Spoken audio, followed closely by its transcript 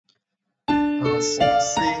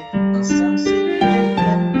insensé, insensé,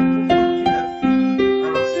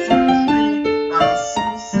 pourquoi tu la fuis,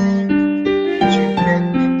 insensé, tu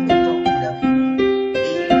l'aimes mais pourtant tu la fuis,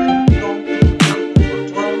 et quand tu contre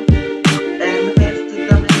toi, elle reste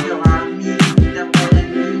ta meilleure amie, t'aimerais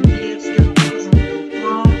lui dire ce qu'elle représente pour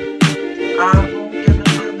toi, avant qu'elle ne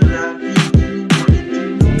perde la vie, mais tu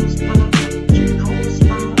n'oses pas, tu n'oses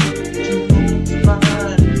pas, tu n'oses pas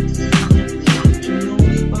lui dire, mais tu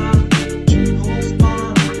n'oses pas, tu n'oses pas,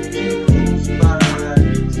 tu n'oses pas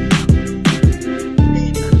lui dire. Et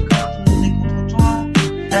même quand tout le monde est contre toi,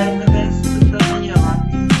 elle reste ta meilleure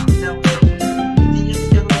amie, t'aimerais lui dire ce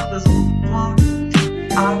qu'elle représente pour toi,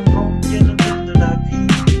 avant qu'elle ne perde la vie,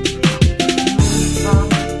 mais tu n'oses pas,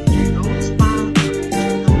 tu n'oses pas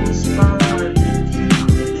lui dire,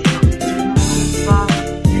 mais tu n'oses pas,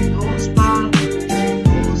 tu n'oses pas, tu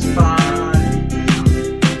n'oses pas lui dire.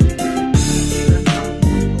 Et même quand tout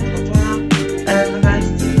le monde est contre toi, elle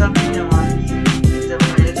reste ta meilleure amie,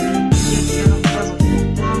 t'aimerais lui dire ce qu'elle représente pour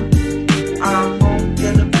toi, avant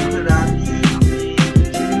qu'elle ne perde la vie, mais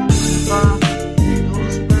tu n'oses pas, tu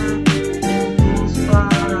n'oses pas, tu n'oses pas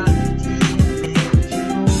lui dire, mais tu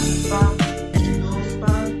n'oses pas, tu n'oses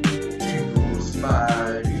pas, tu n'oses pas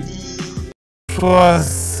lui dire.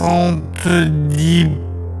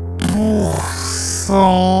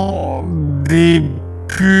 70% des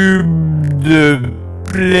pubs de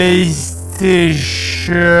PlayStation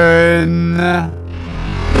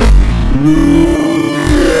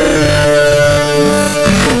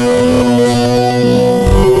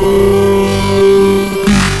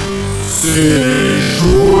c'est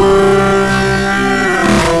jouer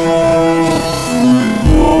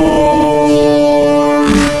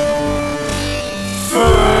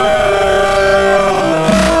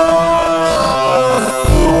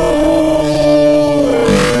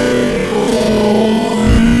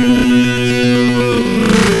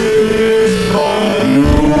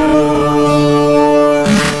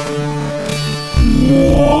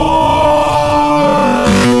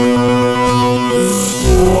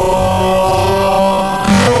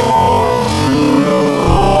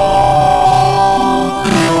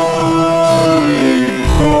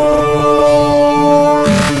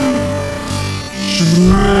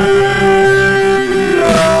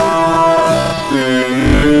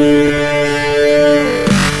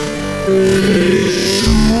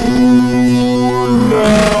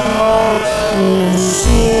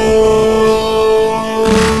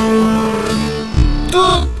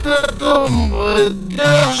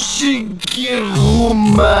d'archichiro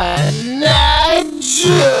manager.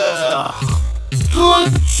 Toi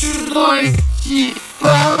tu dois le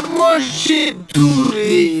FIFA, moi j'ai tous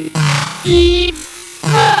les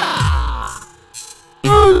FIFA.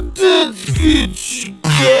 Peut-être que tu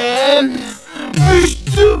gagnes, mais je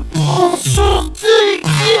te prends sur tes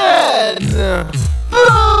cannes.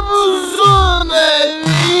 Pas besoin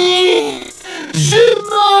d'amis, j'ai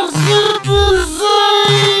marre de besoin.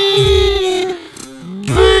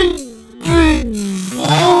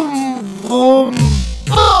 Vroom, vroom,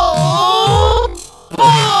 boom,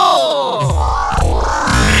 boom.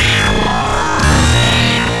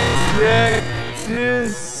 C'est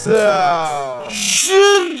ça. Je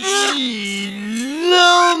dis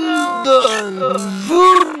London,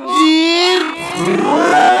 vous dire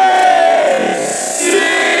c'est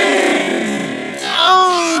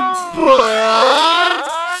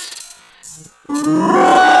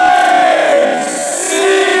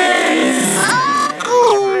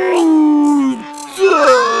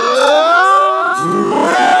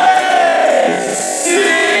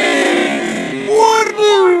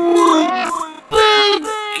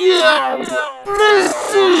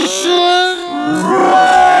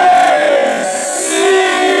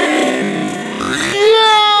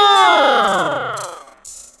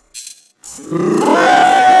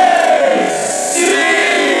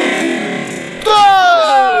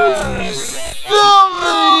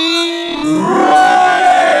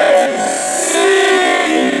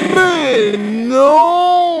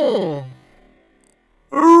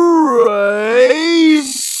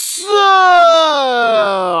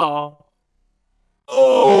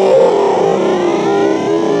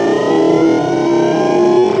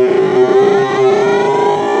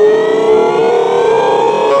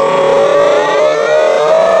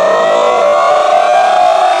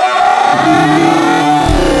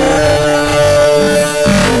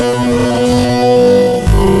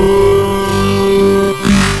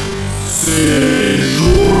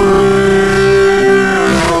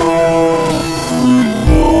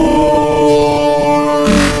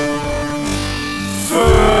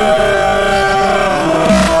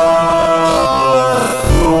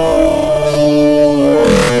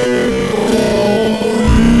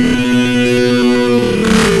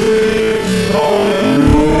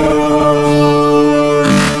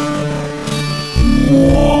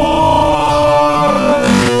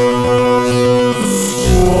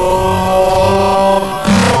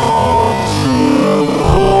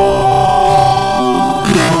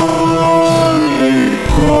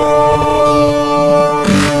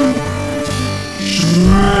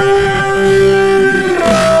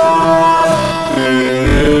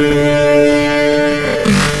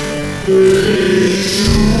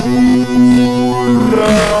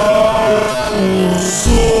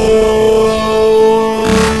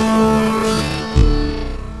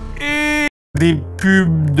des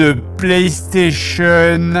pubs de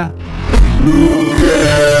PlayStation. Nous,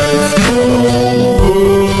 qu'est-ce qu'on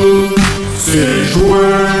veut, c'est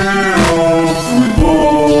jouer au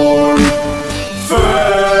football,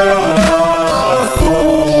 faire un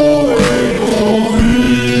sport et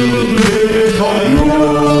conduire des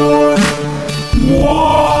bagnoles.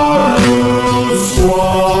 Moi, le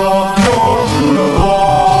soir, quand je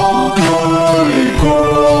rentre de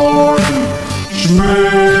l'école, je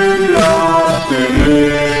mets la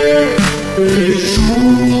télé et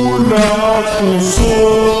joue la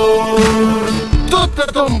console. Toi t'as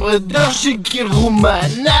ton brother chez Kiro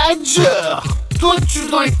Manager. Toi tu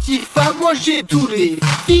dois être FIFA, moi j'ai tous les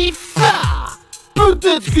FIFA.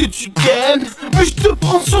 Peut-être que tu cannes, mais je te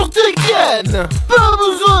prends sur tes cannes. Pas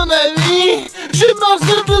besoin d'amis, j'ai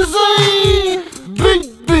Marcel de Zaï. Big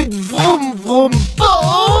big vroom vroom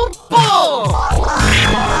pom pom.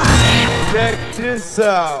 Check this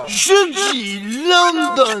out. Jeudi,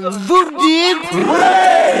 London, vous dites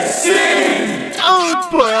Racing!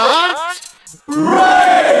 impact,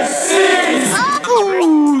 Racing!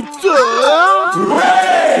 scooter,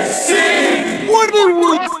 Racing!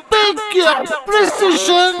 Hollywood, Baker,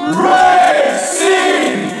 PlayStation,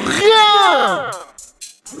 Racing! rien.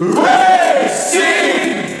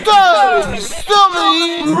 Racing! Toy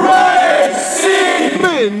Story, Racing!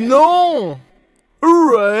 mais non,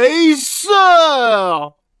 Racer.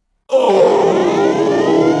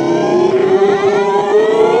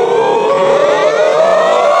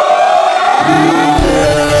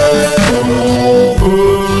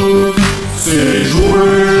 C'est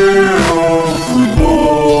jouer au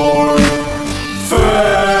football,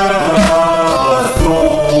 faire un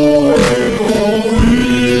sport et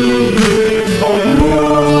conduire des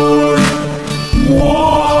bagnoles.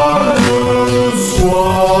 Moi, le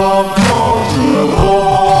soir, quand je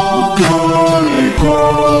rentre de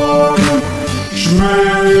l'école, je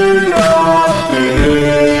mets la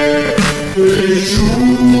télé et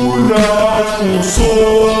joue la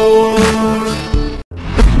console.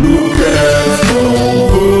 Nous, qu'est-ce qu'on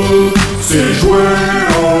veut, c'est jouer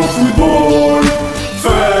au football,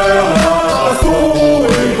 faire un sport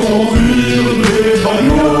et conduire des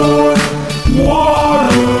bagnoles. Moi,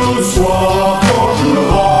 le soir, quand je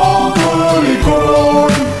rentre de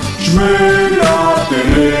l'école, je mets la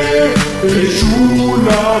télé et joue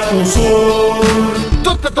la console.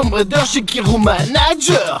 Toi t'as ton brother chez Kiro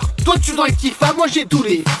Manager. Toi tu dois être FIFA, moi j'ai tous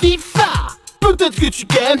les FIFA. Peut-être que tu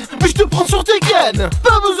cannes, mais je te prends sur tes cannes.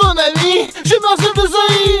 Pas besoin d'amis, j'ai Marcel de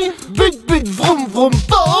Zaï. Big big vroom vroom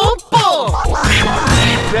pom pom.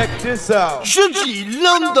 Check this out. Jeudi,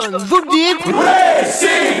 London, vous dites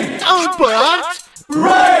Racing! impact,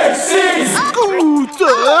 Racing!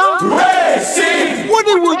 scooter, Racing!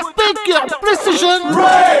 Hollywood, Baker, PlayStation,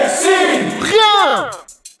 Racing! rien.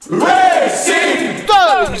 Racing!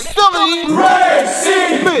 Toy Story,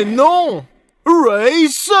 Racing! mais non,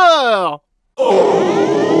 Racer.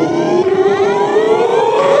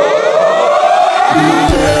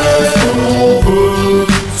 Qu'est-ce qu'on veut,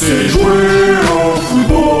 c'est jouer au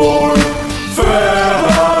football, faire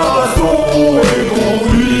un sport et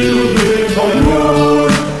conduire des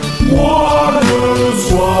bagnoles. Moi, le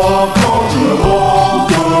soir, quand je rentre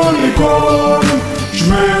de l'école, je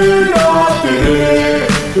mets la télé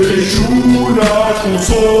et joue la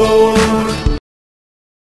console.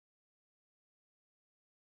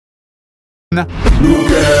 Nous,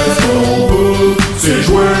 qu'est-ce qu'on veut, c'est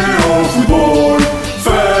jouer au football,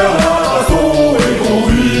 faire un sport et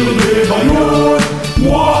conduire des bagnoles.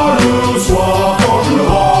 Moi, le soir, quand je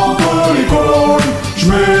rentre de l'école, je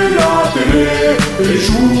mets la télé et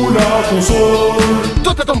joue la console.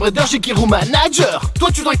 Toi t'as ton brother chez Kiro Manager. Toi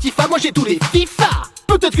tu dois être FIFA, moi j'ai tous les FIFA.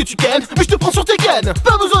 Peut-être que tu cannes, mais je te prends sur tes cannes.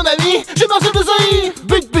 Pas besoin d'amis, j'ai Marcel de Zaï.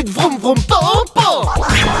 Big big vroom vroom pom pom.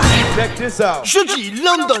 Check this out. Jeudi,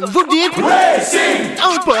 London, vous dites Racing!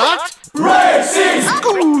 impact, Racing!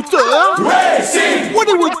 scooter, Racing!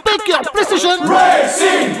 Hollywood, Baker, PlayStation,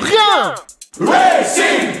 Racing! rien.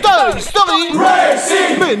 Racing! Toy Story,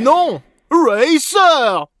 Racing! mais non,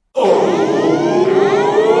 Racer.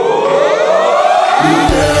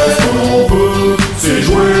 Qu'est-ce qu'on veut, c'est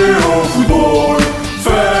jouer au football,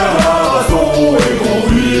 faire un sport et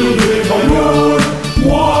conduire des bagnoles.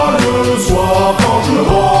 Moi, le soir, quand je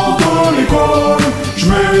rentre de l'école, je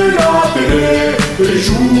mets la télé et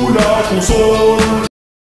joue la console.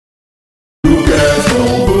 Nous, qu'est-ce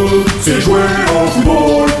qu'on veut, c'est jouer au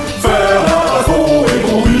football, faire un sport et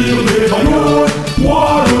conduire des bagnoles.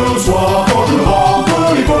 Moi, le soir, quand je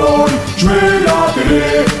rentre de l'école, je mets la télé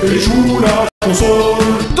et joue la console.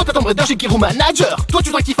 Toi t'as ton brother chez Kiro Manager. Toi tu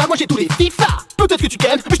dois être FIFA, moi j'ai tous les FIFA. Peut-être que tu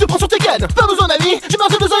cannes, mais je te prends sur tes cannes. Pas besoin d'amis, j'ai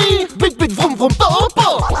Marcel de Zaï. Big big vroom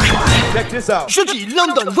Jeudi,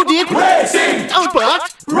 London, vous dites Racing,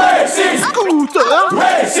 Impact, racing, Scooter,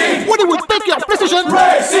 racing, Hollywood Baker, PlayStation,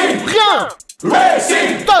 racing, rien,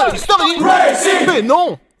 racing, Toy Story, racing. mais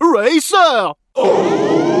non, Racer.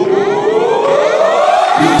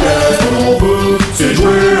 Qu'est-ce qu'on veut, c'est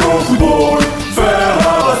jouer au football, faire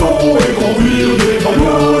un baston et conduire des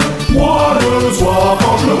bagnoles. Moi le soir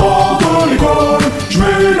quand je rentre de l'école, je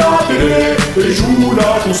mets la télé et joue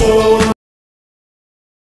la console.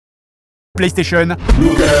 PlayStation.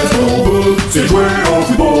 Nous qu'est-ce qu'on veut, c'est jouer au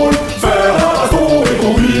football, faire un baston et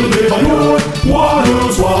conduire des bagnoles. Moi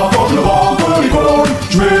le soir quand je rentre de l'école,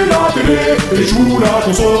 je mets la télé et joue la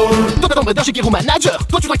console. Toi t'attends d'un JDG manager.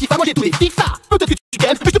 Toi tu dois kiffer à manger tous les FIFA. Peut-être que tu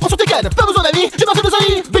gagnes, mais je te prends sur tes cannes. Pas besoin d'amis, j'ai marché 2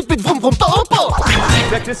 amis. Bit bit vroom vroom pom pom.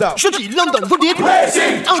 C'est ça. Jeudi, London, vous dites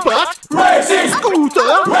Racing, Impact, racing,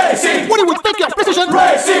 Scooter, racing, Hollywood Baker, PlayStation,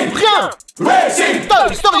 racing, rien, racing,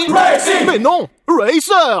 Toy Story, racing. mais non,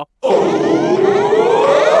 Racer.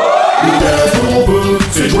 Qu'est-ce qu'on veut,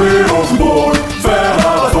 c'est jouer au football, faire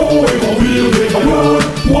un baston et conduire des bagnoles.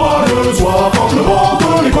 Moi le soir quand je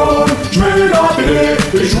rentre de l'école, je mets la télé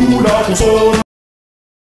et joue la console.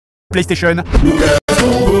 PlayStation. Nous qu'est-ce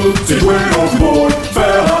qu'on veut, c'est jouer au football,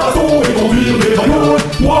 faire un baston et conduire des bagnoles.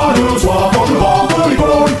 Moi le soir quand je rentre de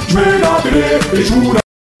l'école, je mets la télé et joue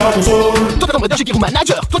la console. Toi t'attends d'un JDG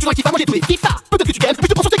manager. Toi tu dois kiffer à manger tous les FIFA. Peut-être que tu gagnes, mais je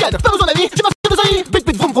te prends sur tes cannes. Pas besoin d'amis, j'ai marché 2 amis. Bit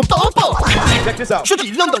bit vroom vroom pom pom. C'est ça.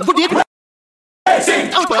 Jeudi, London, vous dites Racing,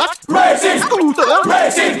 Impact, racing, Scooter,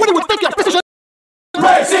 racing, Hollywood Baker, PlayStation,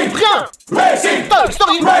 racing, rien, racing, Toy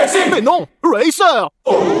Story, racing. mais non, Racer.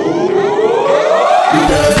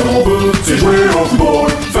 Qu'est-ce qu'on veut, c'est jouer au football,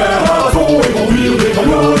 faire un baston et conduire des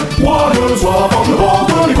bagnoles. Moi le soir quand je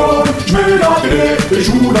rentre de l'école, je mets la télé et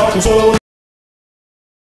joue la console.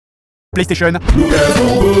 PlayStation. Nous qu'est-ce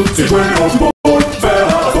qu'on veut, c'est jouer au football, faire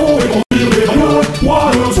un baston et conduire des bagnoles.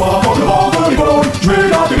 Moi le soir quand je rentre de l'école, je mets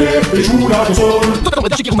la télé et joue la console. Toi t'attends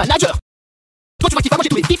d'un JDG manager. Toi tu dois kiffer à manger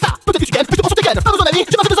tous les FIFA. Peut-être que tu gagnes, mais je te prends sur tes cannes. Pas besoin d'amis,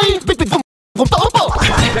 j'ai marché 2 amis. Bit bit vroom vroom pom pom.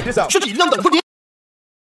 C'est ça. Jeudi, London, vous dites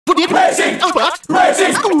Racing, Impact,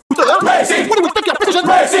 racing, Scooter, racing, Hollywood Baker, PlayStation,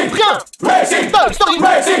 racing, rien, racing, Toy Story,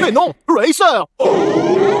 racing. mais non, Racer.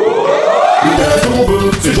 Qu'est-ce qu'on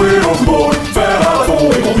veut, c'est jouer au football, faire un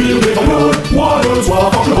baston et conduire des bagnoles. Moi le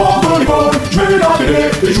soir quand je rentre de l'école, je mets la télé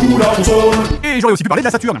et joue la console. Et j'aurais aussi pu parler de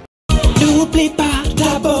la Saturne. N'oublie pas de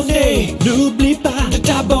t'abonner, n'oublie pas de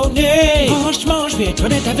t'abonner. Franchement, je vais être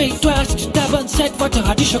honnête avec toi, si tu t'abonnes cette fois,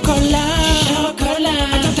 t'auras du chocolat. Du chocolat.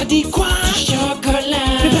 Attends, t'as dit quoi? Du chocolat.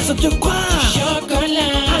 Mais personne te croit.